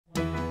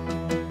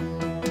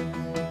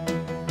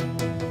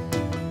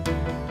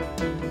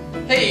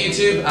Hey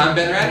YouTube, I'm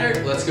Ben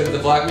Ratner. Let's go to the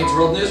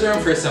VlogMeetsWorld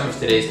newsroom for some of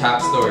today's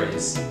top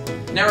stories.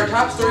 Now our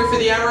top story for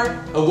the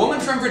hour, a woman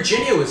from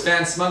Virginia was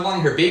found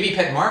smuggling her baby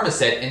pet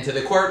marmoset into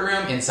the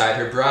courtroom inside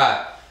her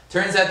bra.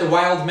 Turns out the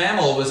wild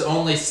mammal was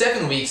only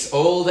 7 weeks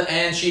old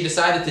and she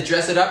decided to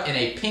dress it up in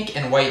a pink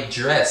and white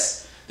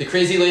dress. The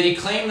crazy lady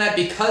claimed that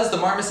because the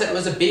marmoset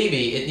was a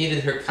baby, it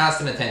needed her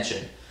constant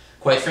attention.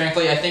 Quite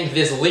frankly, I think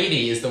this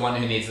lady is the one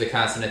who needs the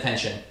constant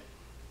attention.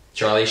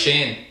 Charlie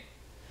Sheen.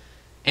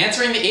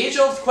 Answering the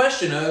age-old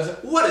question of,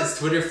 what is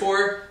Twitter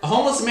for? A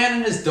homeless man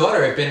and his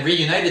daughter have been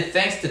reunited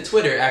thanks to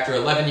Twitter after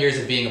 11 years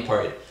of being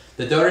apart.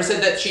 The daughter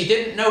said that she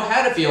didn't know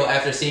how to feel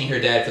after seeing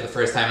her dad for the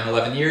first time in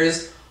 11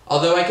 years,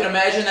 although I can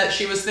imagine that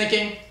she was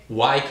thinking,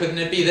 why couldn't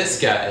it be this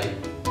guy?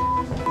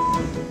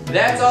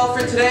 That's all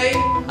for today.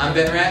 I'm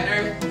Ben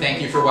Ratner.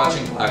 Thank you for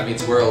watching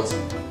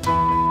VlogMeetsWorld.